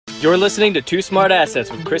You're listening to Two Smart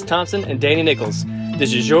Assets with Chris Thompson and Danny Nichols.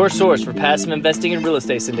 This is your source for passive investing in real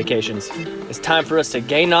estate syndications. It's time for us to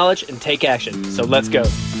gain knowledge and take action. So let's go.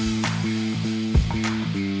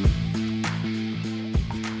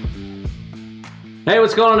 Hey,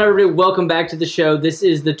 what's going on, everybody? Welcome back to the show. This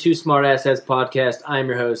is the Two Smart Assets podcast. I'm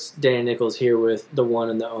your host, Danny Nichols, here with the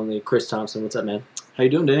one and the only Chris Thompson. What's up, man? How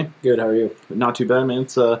you doing, Danny? Good. How are you? Not too bad, man.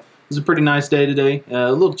 It's a pretty nice day today.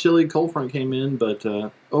 A little chilly, cold front came in, but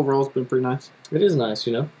overall it's been pretty nice. It is nice,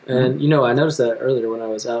 you know. And, I noticed that earlier when I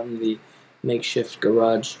was out in the makeshift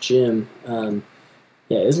garage gym. It's a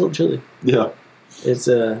little chilly. Yeah. It's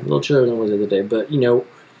a little chillier than it was the other day. But,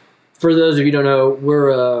 for those of you who don't know,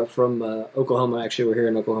 we're from Oklahoma. Actually, we're here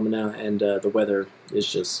in Oklahoma now, and the weather is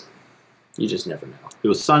just, you just never know. It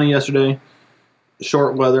was sunny yesterday,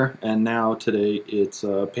 short weather, and now today it's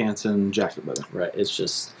pants and jacket weather. Right.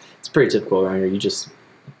 It's pretty typical around here.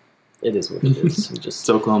 It is what it is. It's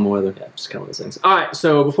Oklahoma weather. Yeah, just kind of one of those things. All right,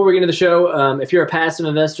 so before we get into the show, if you're a passive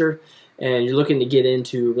investor and you're looking to get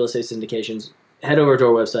into real estate syndications, head over to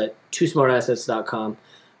our website, twosmartassets.com.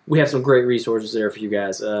 We have some great resources there for you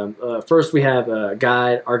guys. First, we have our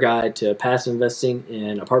guide to passive investing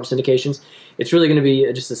in apartment syndications. It's really going to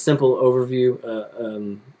be just a simple overview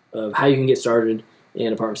of how you can get started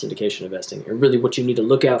in apartment syndication investing, and really what you need to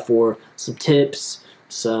look out for, some tips,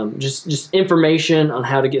 some just information on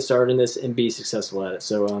how to get started in this and be successful at it.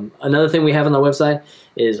 So another thing we have on the website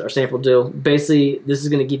is our sample deal. Basically, this is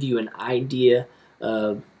going to give you an idea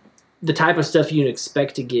of the type of stuff you can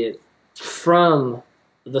expect to get from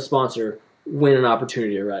the sponsor when an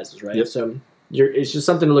opportunity arises, right? Yep. So it's just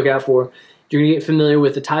something to look out for. You're going to get familiar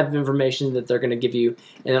with the type of information that they're going to give you,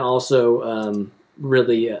 and then also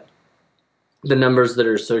the numbers that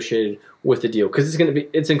are associated with the deal, because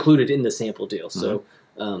it's included in the sample deal. So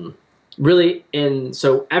so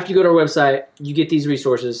after you go to our website, you get these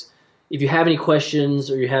resources. If you have any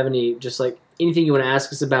questions or you have any anything you want to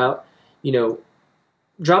ask us about,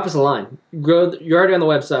 drop us a line. You're already on the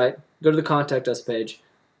website. Go to the contact us page.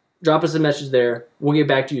 Drop us a message there. We'll get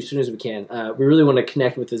back to you as soon as we can. We really want to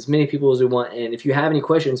connect with as many people as we want, and if you have any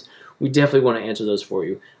questions, we definitely want to answer those for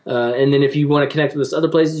you. And then if you want to connect with us other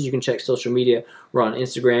places, you can check social media. We're on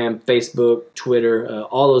Instagram, Facebook, Twitter,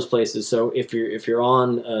 all those places. So if you're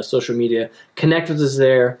on social media, connect with us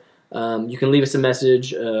there. You can leave us a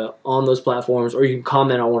message on those platforms, or you can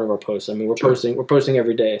comment on one of our posts. I mean, we're posting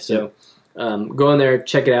every day. So go in there,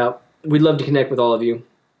 check it out. We'd love to connect with all of you.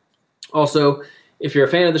 Also, if you're a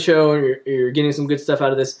fan of the show and you're getting some good stuff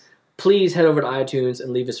out of this, please head over to iTunes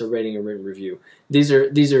and leave us a rating and written review.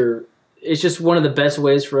 It's just one of the best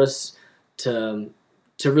ways for us to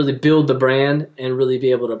really build the brand and really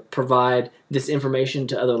be able to provide this information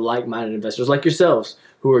to other like-minded investors like yourselves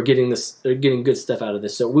who are getting good stuff out of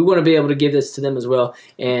this. So we want to be able to give this to them as well.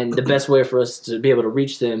 And the best way for us to be able to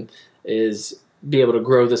reach them is be able to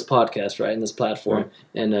grow this podcast, right, and this platform,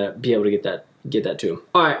 and be able to get that to them.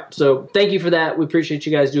 All right, so thank you for that. We appreciate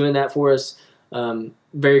you guys doing that for us.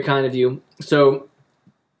 Very kind of you. So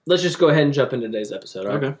let's just go ahead and jump into today's episode.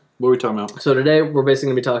 All right? Okay. What are we talking about? So today we're basically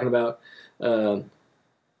going to be talking about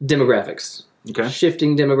demographics. Okay.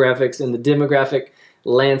 Shifting demographics and the demographic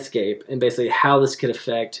landscape, and basically how this could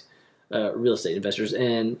affect real estate investors.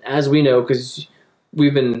 And as we know, because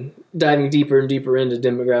we've been diving deeper and deeper into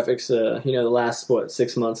demographics, the last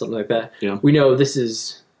 6 months, something like that. Yeah. We know this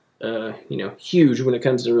is huge when it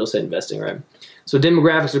comes to real estate investing, right? So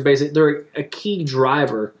demographics are they're a key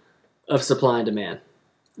driver of supply and demand,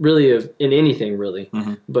 really, in anything, really.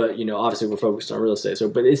 Mm-hmm. But, obviously we're focused on real estate. So,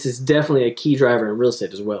 but this is definitely a key driver in real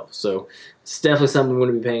estate as well. So it's definitely something we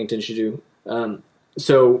want to be paying attention to.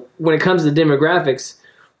 So when it comes to demographics,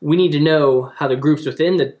 we need to know how the groups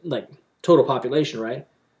within the total population, right?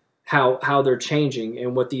 How they're changing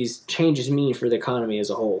and what these changes mean for the economy as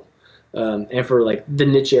a whole. And for the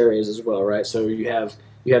niche areas as well, right? So you have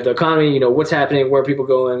the economy, what's happening, where are people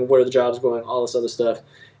going, where are the jobs going, all this other stuff.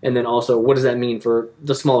 And then also, what does that mean for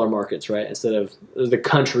the smaller markets, right? Instead of the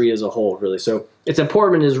country as a whole, really. So it's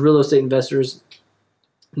important as real estate investors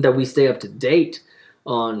that we stay up to date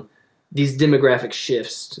on these demographic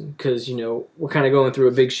shifts, because, we're kind of going through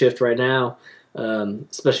a big shift right now,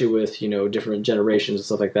 especially with, different generations and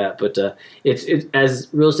stuff like that. But it's as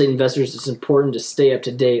real estate investors, it's important to stay up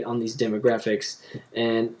to date on these demographics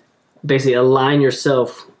and basically align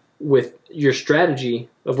yourself with your strategy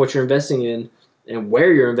of what you're investing in and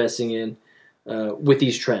where you're investing in with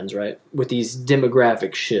these trends, right? With these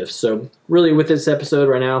demographic shifts. So really with this episode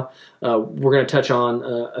right now, we're going to touch on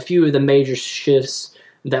a few of the major shifts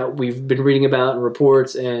that we've been reading about in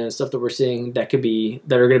reports and stuff that we're seeing that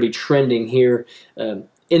are going to be trending here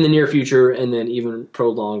in the near future, and then even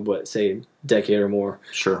prolonged, say, decade or more.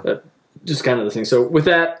 Sure. Just kind of the thing. So with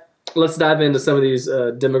that, let's dive into some of these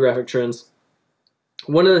demographic trends.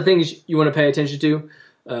 One of the things you want to pay attention to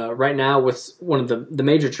right now, with one of the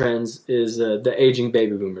major trends, is the aging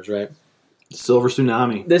baby boomers, right? Silver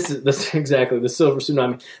tsunami. This is exactly the silver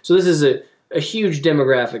tsunami. So this is a huge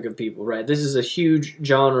demographic of people, right? This is a huge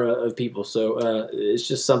genre of people. So it's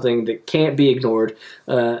just something that can't be ignored.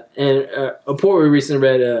 And a report we recently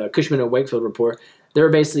read, Cushman and Wakefield report, there are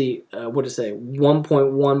basically,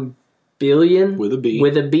 1.1 billion With a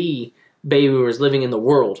B. Baby boomers living in the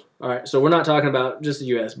world. All right, so we're not talking about just the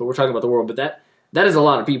U.S., but we're talking about the world. But that is a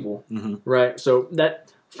lot of people, right? So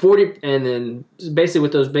that 40, and then basically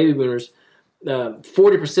with those baby boomers,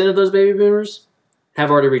 40% of those baby boomers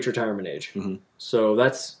have already reached retirement age. So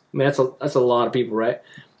that's a lot of people, right?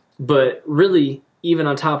 But really, even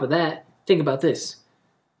on top of that, think about this.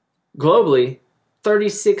 Globally,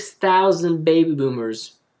 36,000 baby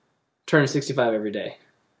boomers turn 65 every day.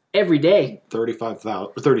 Every day.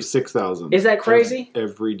 36,000. Is that crazy?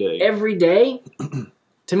 Every day. Every day?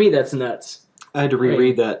 To me, that's nuts. I had to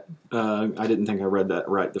reread that. I didn't think I read that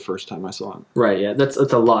right the first time I saw it. Right, yeah, that's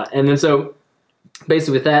a lot. And then so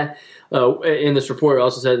basically with that, in this report, it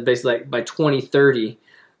also said that basically like by 2030,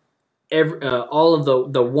 all of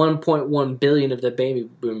the 1.1 billion of the baby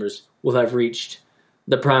boomers will have reached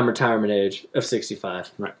the prime retirement age of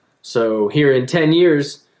 65. Right. So here in 10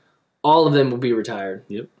 years, all of them will be retired.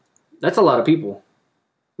 Yep. That's a lot of people,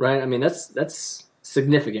 right? I mean, that's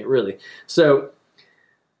significant, really. So,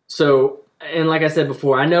 and like I said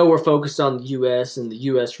before, I know we're focused on the U.S. and the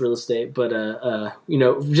U.S. real estate, but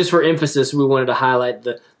just for emphasis, we wanted to highlight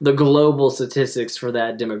the global statistics for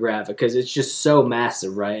that demographic because it's just so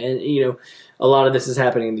massive, right? And a lot of this is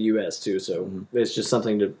happening in the U.S. too, so it's just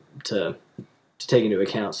something to take into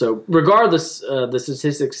account. So, regardless the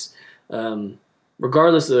statistics,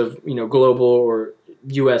 regardless of global or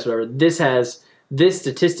U.S. whatever, this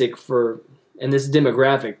statistic and this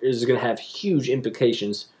demographic is going to have huge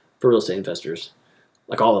implications for real estate investors,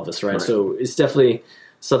 like all of us, right? So it's definitely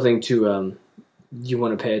something to you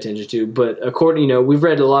want to pay attention to. But we've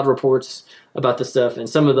read a lot of reports about this stuff, and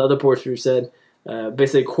some of the other reports we've said,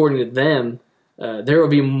 basically according to them, there will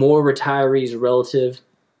be more retirees relative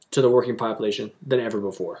to the working population than ever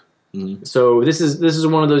before. So this is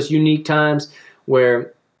one of those unique times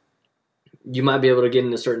where you might be able to get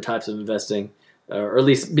into certain types of investing, or at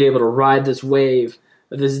least be able to ride this wave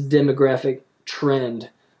of this demographic trend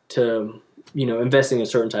to investing in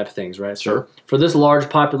certain type of things, right? Sure. So for this large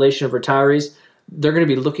population of retirees, they're going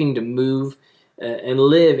to be looking to move and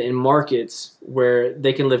live in markets where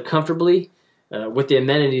they can live comfortably with the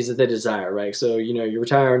amenities that they desire, right? So you're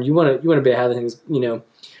retiring, you want to be having things,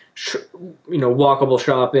 walkable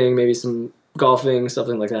shopping, maybe some golfing,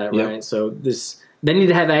 something like that, right? Yep. So they need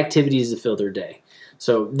to have activities to fill their day.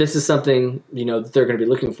 So this is something that they're going to be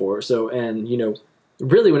looking for. So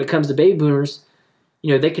really when it comes to baby boomers,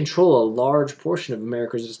 they control a large portion of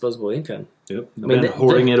America's disposable income. Yep. They've been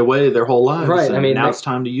hoarding it away their whole lives. Right. Now it's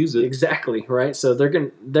time to use it. Exactly. Right. So they got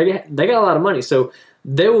a lot of money. So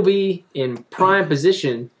they will be in prime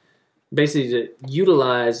position, basically to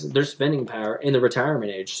utilize their spending power in the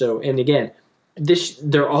retirement age. So, and again,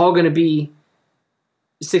 they're all going to be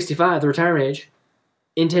 65, the retirement age,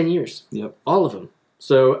 in 10 years. Yep. All of them.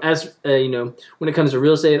 So as when it comes to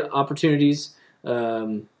real estate opportunities,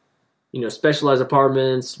 specialized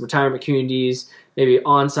apartments, retirement communities, maybe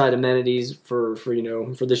on-site amenities for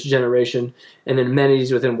this generation, and then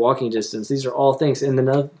amenities within walking distance. These are all things, and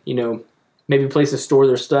then maybe a place to store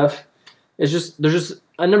their stuff. There's just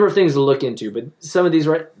a number of things to look into, but some of these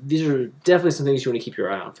are definitely some things you want to keep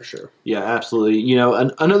your eye on for sure. Yeah, absolutely.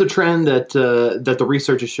 Another trend that the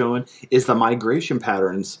research is showing is the migration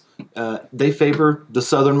patterns. They favor the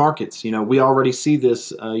southern markets. We already see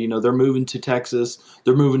this. They're moving to Texas,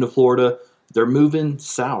 they're moving to Florida, they're moving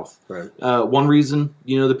south. Right. One reason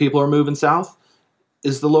the people are moving south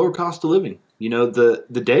is the lower cost of living.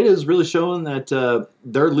 The data is really showing that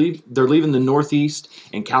they're leaving the Northeast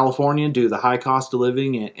and California due to the high cost of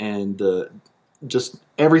living and just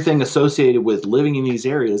everything associated with living in these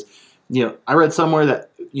areas. I read somewhere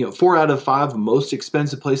that 4 out of 5 most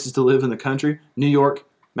expensive places to live in the country: New York,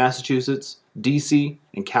 Massachusetts, D.C.,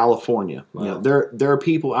 and California. Wow. There are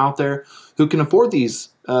people out there who can afford these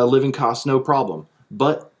living costs no problem,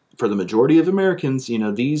 but for the majority of Americans,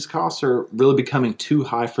 these costs are really becoming too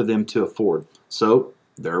high for them to afford. So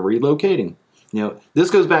they're relocating.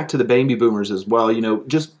 This goes back to the baby boomers as well.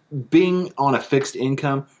 Just being on a fixed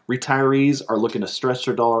income, retirees are looking to stretch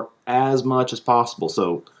their dollar as much as possible.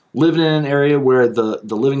 So living in an area where the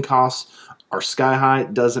living costs are sky high.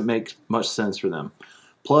 It doesn't make much sense for them.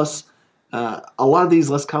 Plus, a lot of these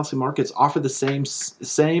less costly markets offer the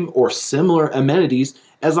same or similar amenities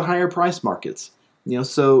as the higher price markets.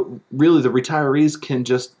 So really the retirees can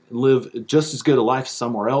just live just as good a life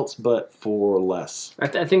somewhere else, but for less. I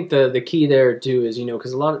think the key there too is,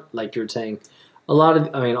 because a lot of, like you were saying,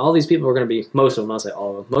 all these people are going to be, most of them, I'll say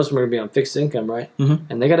all of them, most of them are going to be on fixed income, right? Mm-hmm.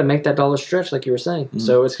 And they got to make that dollar stretch, like you were saying. Mm-hmm.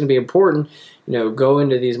 So it's going to be important, go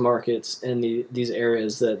into these markets and these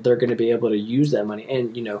areas that they're going to be able to use that money.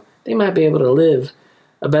 And, they might be able to live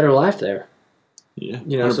a better life there. Yeah,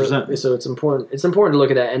 100%. So it's important. It's important to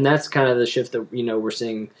look at that, and that's kind of the shift that we're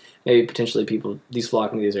seeing. Maybe potentially these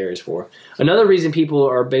flocking to these areas for. Another reason people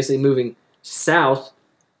are basically moving south,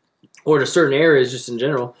 or to certain areas just in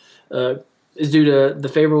general, is due to the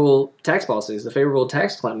favorable tax policies, the favorable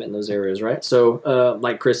tax climate in those areas, right? So,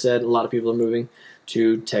 like Chris said, a lot of people are moving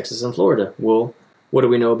to Texas and Florida. Well, what do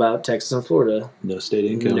we know about Texas and Florida? No state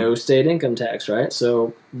income. No state income tax, right?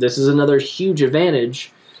 So this is another huge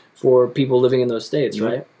advantage for people living in those states,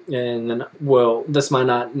 right? And then, this might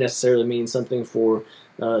not necessarily mean something for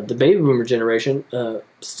the baby boomer generation.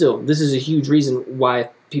 Still, this is a huge reason why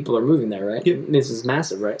people are moving there, right? Yep. This is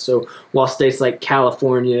massive, right? So while states like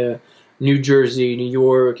California, New Jersey, New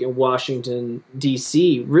York, and Washington,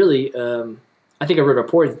 D.C., really, I think I read a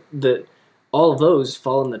report that all of those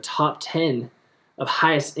fall in the top 10 of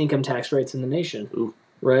highest income tax rates in the nation. Ooh,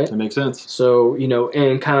 right? that makes sense. So,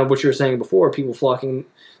 and kind of what you were saying before, people flocking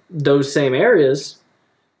those same areas,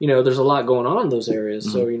 there's a lot going on in those areas.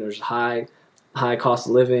 Mm-hmm. So, there's high cost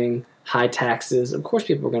of living, high taxes. Of course,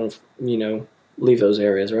 people are going to, leave those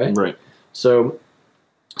areas, right? Right. So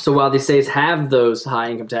while these states have those high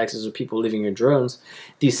income taxes or people living in drones,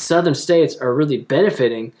 these southern states are really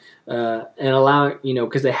benefiting and allowing,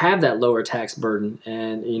 because they have that lower tax burden,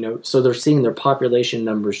 and so they're seeing their population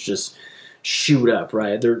numbers just shoot up,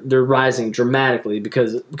 right? They're rising dramatically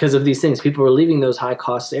because of these things. People are leaving those high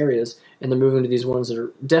cost areas and they're moving to these ones that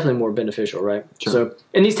are definitely more beneficial, right? Sure. So,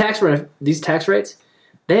 and these tax rates,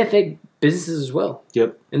 they affect businesses as well.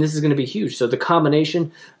 Yep. And this is going to be huge. So the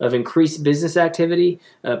combination of increased business activity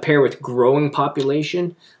paired with growing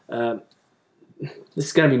population, this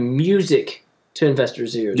is going to be music to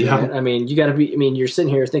investors' ears. Yeah. Right? You're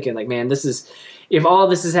sitting here thinking like, man, if all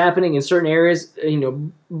this is happening in certain areas,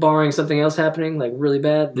 barring something else happening like really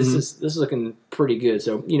bad, this is looking pretty good.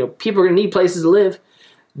 So, people are going to need places to live.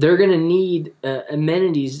 They're going to need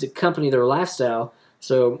amenities to accompany their lifestyle.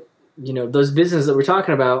 So, those businesses that we're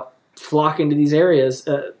talking about flock into these areas.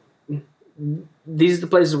 These are the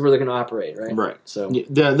places where they're going to operate, right? Right. So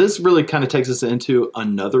yeah, this really kind of takes us into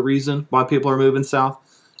another reason why people are moving south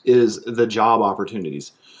is the job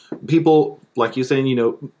opportunities. People, like you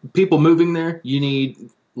saying, people moving there, you need,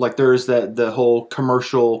 like there's the whole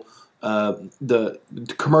commercial, the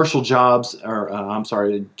commercial jobs,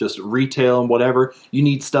 or just retail and whatever. You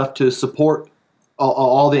need stuff to support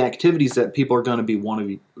all the activities that people are going to want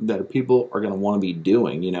to be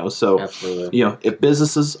doing, So, absolutely. If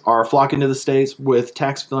businesses are flocking to the states with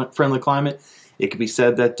tax-friendly climate, it could be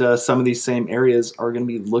said that some of these same areas are going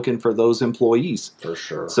to be looking for those employees. For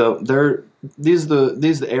sure. So these are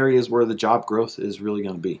the areas where the job growth is really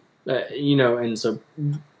going to be. And so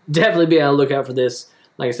definitely be on the lookout for this.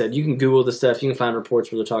 Like I said, you can Google the stuff. You can find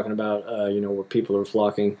reports where they're talking about, where people are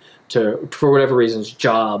flocking for whatever reasons,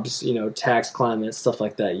 jobs, tax climate, stuff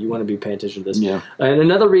like that. You want to be paying attention to this. Yeah. And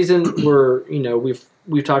another reason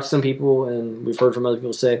we've talked to some people and we've heard from other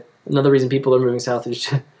people say another reason people are moving south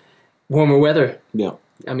is warmer weather. Yeah.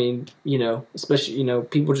 Especially,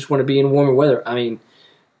 people just want to be in warmer weather.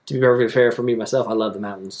 To be perfectly fair for me, myself, I love the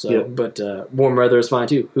mountains. So, yeah. But warm weather is fine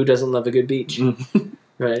too. Who doesn't love a good beach?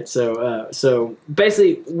 Right. So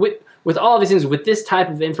basically, with all of these things, with this type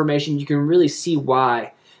of information, you can really see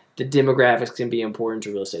why the demographics can be important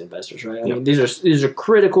to real estate investors. Right. These are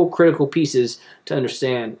critical pieces to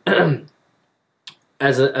understand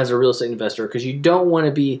as a real estate investor, because you don't want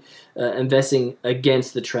to be investing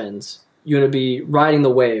against the trends. You want to be riding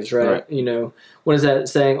the waves, right? What is that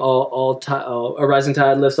saying? A rising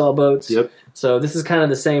tide lifts all boats. Yep. So this is kind of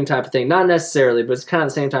the same type of thing. Not necessarily, but it's kind of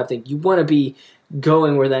the same type of thing. You want to be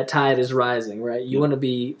going where that tide is rising, right? You want to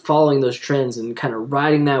be following those trends and kind of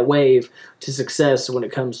riding that wave to success when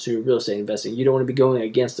it comes to real estate investing. You don't want to be going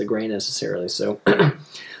against the grain necessarily. So,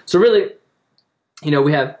 so really,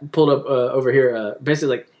 we have pulled up over here,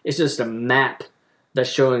 basically it's just a map that's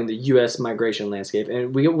showing the U.S. migration landscape,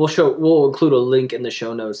 and we'll include a link in the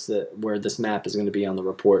show notes where this map is going to be on the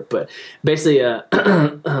report. But basically,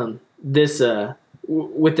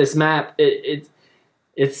 with this map,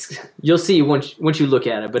 you'll see once you look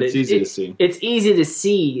at it, but It's easy to see. It's easy to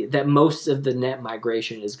see that most of the net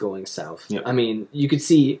migration is going south. Yep. I mean, you could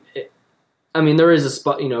see. I mean, there is a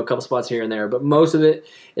spot, a couple spots here and there, but most of it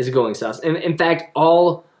is going south. And in fact,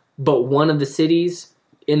 all but one of the cities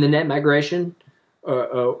in the net migration,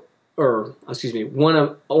 or excuse me,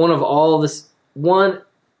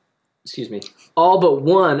 all but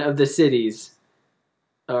one of the cities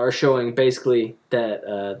are showing basically that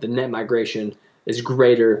the net migration is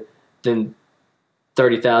greater than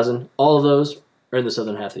 30,000. All of those are in the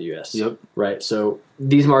southern half of the U.S. Yep. Right. So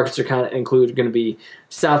these markets are kind of going to be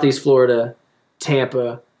Southeast Florida,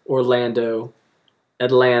 Tampa, Orlando,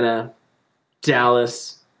 Atlanta,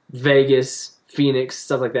 Dallas, Vegas, Phoenix,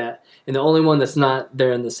 stuff like that. And the only one that's not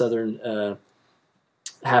there in the southern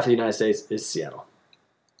half of the United States is Seattle.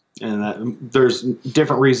 And there's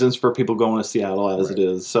different reasons for people going to Seattle as Right. it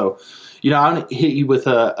is. So, I'm going to hit you with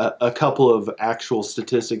a couple of actual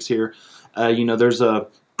statistics here. There's a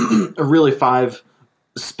really 5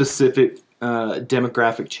 specific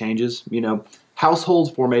demographic changes.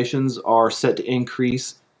 Household formations are set to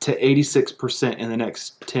increase to 86% in the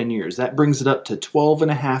next 10 years. That brings it up to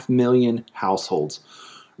 12.5 million households.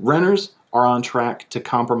 Renters are on track to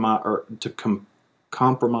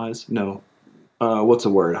compromise. No, what's the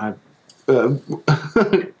word?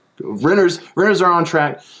 Renters are on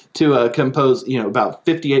track to compose, about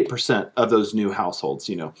 58% of those new households.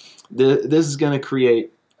 This is going to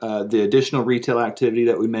create the additional retail activity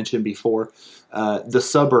that we mentioned before. The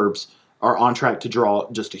suburbs are on track to draw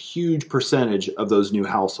just a huge percentage of those new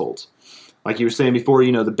households. Like you were saying before,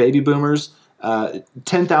 the baby boomers,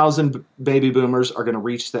 10,000 baby boomers are going to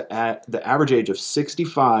reach the average age of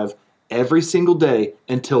 65 every single day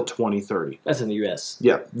until 2030. That's in the U.S.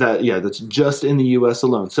 That's just in the U.S.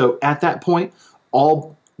 alone. So at that point,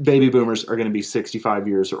 all baby boomers are going to be 65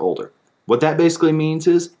 years or older. What that basically means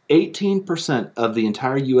is 18% of the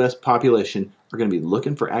entire U.S. population are going to be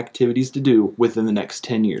looking for activities to do within the next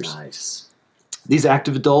 10 years. Nice. These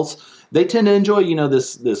active adults, they tend to enjoy,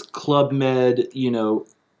 this Club Med,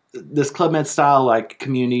 this Club Med style like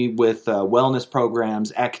community with wellness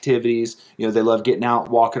programs, activities. They love getting out,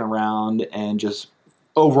 walking around, and just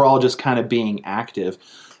overall just kind of being active.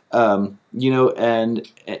 And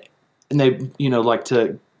they like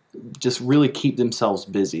to just really keep themselves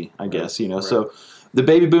busy, I guess. Right. So the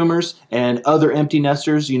baby boomers and other empty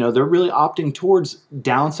nesters, they're really opting towards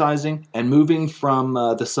downsizing and moving from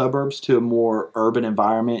the suburbs to a more urban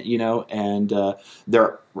environment, and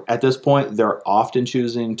they're at this point, they're often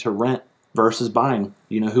choosing to rent versus buying.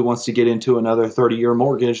 Who wants to get into another 30-year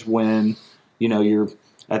mortgage when, you're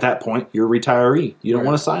at that point, you're a retiree. You don't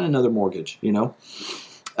want to sign another mortgage,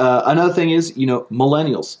 Another thing is,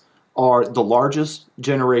 millennials are the largest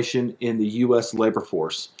generation in the U.S. labor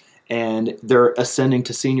force, and they're ascending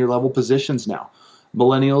to senior level positions now.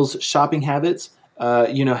 Millennials' shopping habits,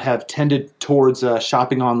 have tended towards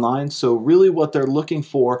shopping online. So really what they're looking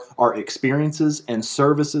for are experiences and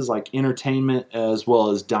services like entertainment as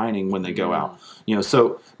well as dining when they go out.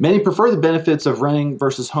 So many prefer the benefits of renting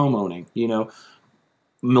versus home owning.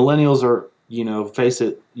 Millennials are, face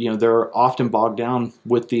it, they're often bogged down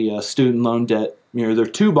with the student loan debt. They're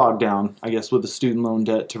too bogged down, I guess, with the student loan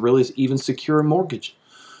debt to really even secure a mortgage.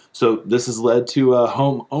 So this has led to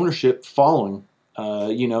home ownership falling,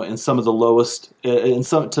 in some of the lowest,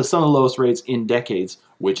 some of the lowest rates in decades,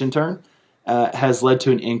 which in turn has led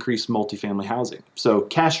to an increased multifamily housing. So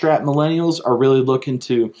cash-strapped millennials are really looking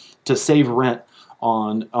to save rent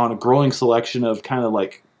on a growing selection of kind of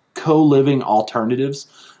like co-living alternatives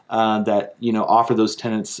that offer those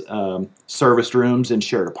tenants serviced rooms in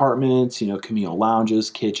shared apartments, communal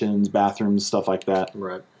lounges, kitchens, bathrooms, stuff like that.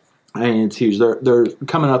 Right. And it's huge. They're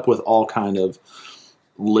coming up with all kind of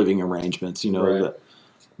living arrangements. Right.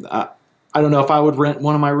 I don't know if I would rent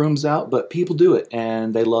one of my rooms out, but people do it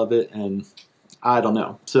and they love it, and I don't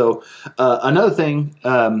know. So another thing,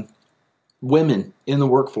 women in the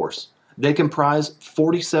workforce, they comprise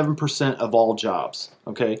 47% of all jobs.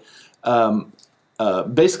 Okay,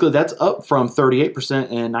 basically that's up from 38%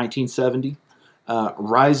 in 1970.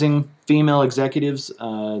 Rising female executives,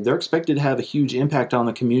 they're expected to have a huge impact on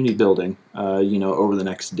the community building, over the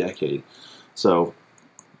next decade. So,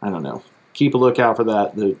 I don't know. Keep a lookout for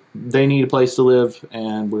that. They need a place to live,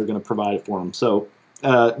 and we're going to provide it for them. So,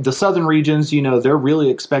 the southern regions, they're really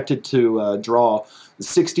expected to draw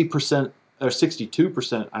 60% or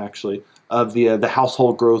 62% actually of the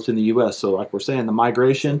household growth in the U.S. So, like we're saying, the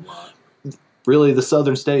migration, really, the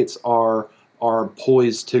southern states are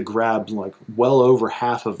poised to grab like well over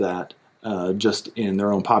half of that just in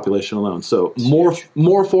their own population alone. So more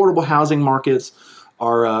affordable housing markets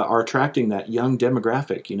are attracting that young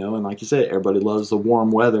demographic, and like you said, everybody loves the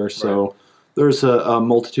warm weather, so Right. there's a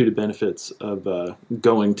multitude of benefits of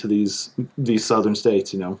going to these southern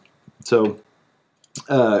states, So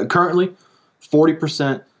currently,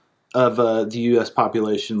 40% of the U.S.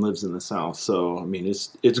 population lives in the South. So I mean,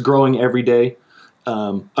 it's growing every day.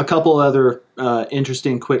 A couple other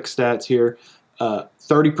interesting quick stats here: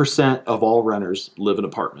 30% of all renters live in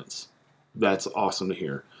apartments. That's awesome to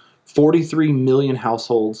hear. 43 million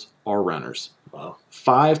households are renters. Wow.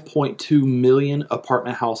 5.2 million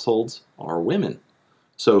apartment households are women.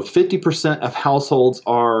 So 50% of households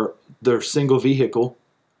are their single vehicle,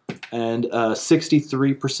 and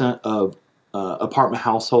 63% of apartment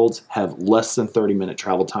households have less than 30-minute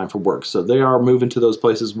travel time for work. So they are moving to those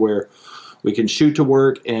places where we can shoot to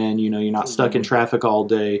work, and you're not stuck in traffic all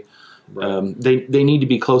day. Right. They need to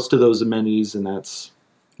be close to those amenities, and it's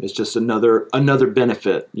just another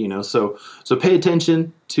benefit. So pay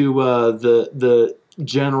attention to the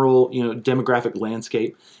general demographic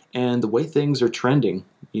landscape and the way things are trending.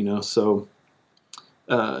 So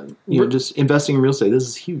just investing in real estate, this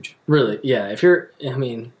is huge. Really, yeah.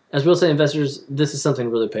 As real estate investors, this is something to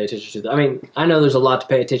really pay attention to. I mean, I know there's a lot to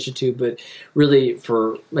pay attention to, but really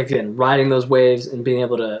for, again, riding those waves and being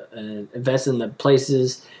able to invest in the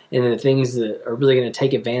places and the things that are really going to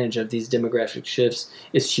take advantage of these demographic shifts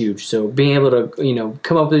is huge. So being able to,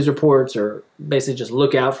 come up with these reports, or basically just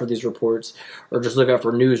look out for these reports, or just look out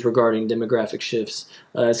for news regarding demographic shifts,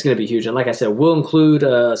 it's going to be huge. And like I said, we'll include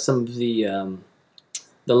some of the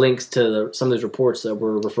links to some of those reports that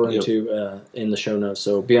we're referring to in the show notes.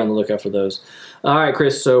 So be on the lookout for those. All right,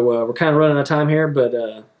 Chris. So we're kind of running out of time here,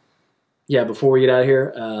 but before we get out of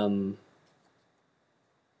here,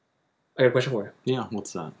 I got a question for you. Yeah,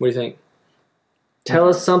 what's that? What do you think? Tell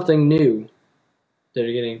us something new that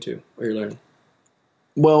you're getting into or you're learning.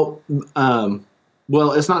 Well,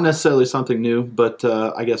 it's not necessarily something new, but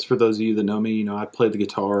I guess for those of you that know me, I played the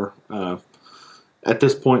guitar at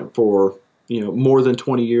this point for more than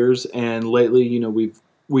 20 years, and lately,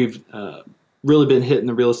 we've really been hitting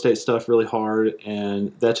the real estate stuff really hard,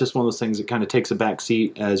 and that's just one of those things that kind of takes a back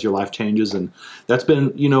seat as your life changes, and that's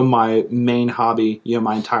been my main hobby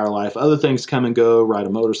my entire life. Other things come and go, ride a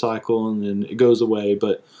motorcycle, and then it goes away,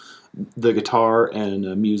 but the guitar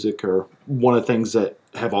and music are one of the things that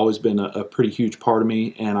have always been a pretty huge part of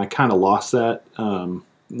me, and I kind of lost that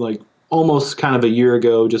almost kind of a year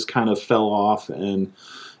ago, just kind of fell off, and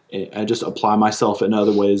I just apply myself in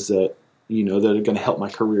other ways that that are going to help my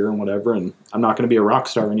career and whatever. And I'm not going to be a rock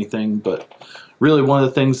star or anything, but really one of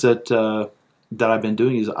the things that I've been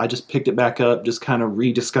doing is I just picked it back up, just kind of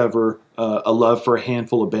rediscover a love for a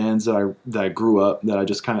handful of bands that I grew up, that I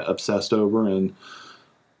just kind of obsessed over, and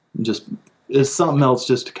just it's something else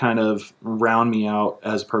just to kind of round me out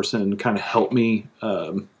as a person and kind of help me.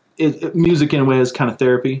 Music in a way is kind of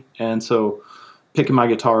therapy, and so picking my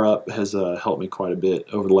guitar up has helped me quite a bit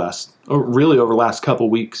over the last couple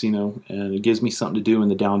weeks, and it gives me something to do in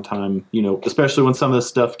the downtime, especially when some of this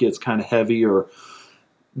stuff gets kind of heavy or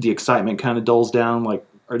the excitement kind of dulls down,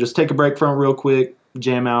 or just take a break from it real quick,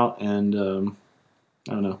 jam out, and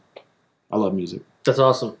I don't know. I love music. That's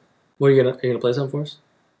awesome. What are you gonna play something for us?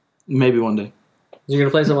 Maybe one day. You're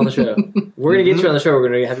gonna play something on the show. We're gonna get you on the show. We're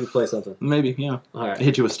gonna have you play something. Maybe, yeah. All right.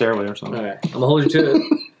 Hit you with Stairway or something. All right. I'm gonna hold you to it.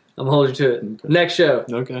 Okay. Next show.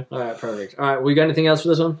 Okay. All right. Perfect. All right. We got anything else for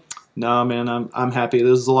this one? No, man. I'm happy.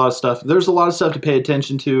 There's a lot of stuff. There's a lot of stuff to pay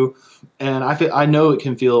attention to, and I know it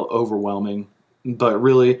can feel overwhelming. But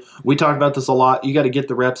really, we talk about this a lot. You got to get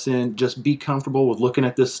the reps in. Just be comfortable with looking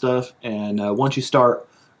at this stuff, and once you start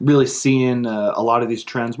really seeing a lot of these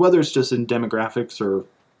trends, whether it's just in demographics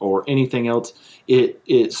or anything else,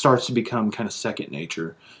 it starts to become kind of second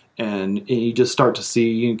nature. And you just start to see,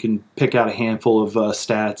 you can pick out a handful of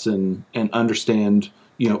stats and understand,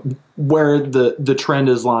 where the trend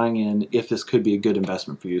is lying and if this could be a good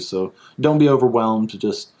investment for you. So don't be overwhelmed.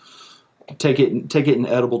 Just take it in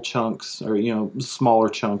edible chunks, or smaller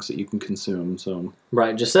chunks that you can consume. So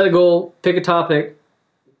right, just set a goal, pick a topic,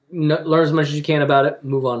 learn as much as you can about it,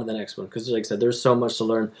 move on to the next one. Because like I said, there's so much to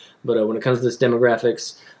learn. But when it comes to this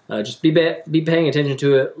demographics, just be paying attention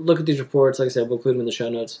to it. Look at these reports. Like I said, we'll include them in the show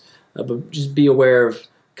notes. But just be aware of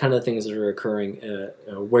kind of the things that are occurring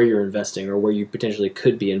where you're investing or where you potentially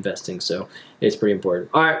could be investing. So it's pretty important.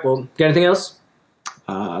 All right. Well, got anything else?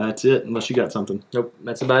 That's it, unless you got something. Nope.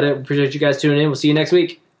 That's about it. Appreciate you guys tuning in. We'll see you next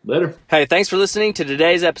week. Later. Hey, thanks for listening to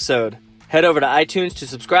today's episode. Head over to iTunes to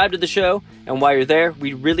subscribe to the show. And while you're there,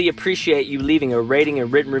 we'd really appreciate you leaving a rating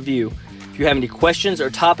and written review. If you have any questions or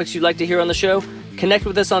topics you'd like to hear on the show, connect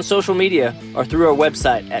with us on social media or through our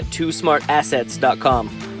website at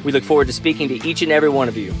twosmartassets.com. We look forward to speaking to each and every one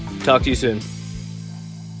of you. Talk to you soon.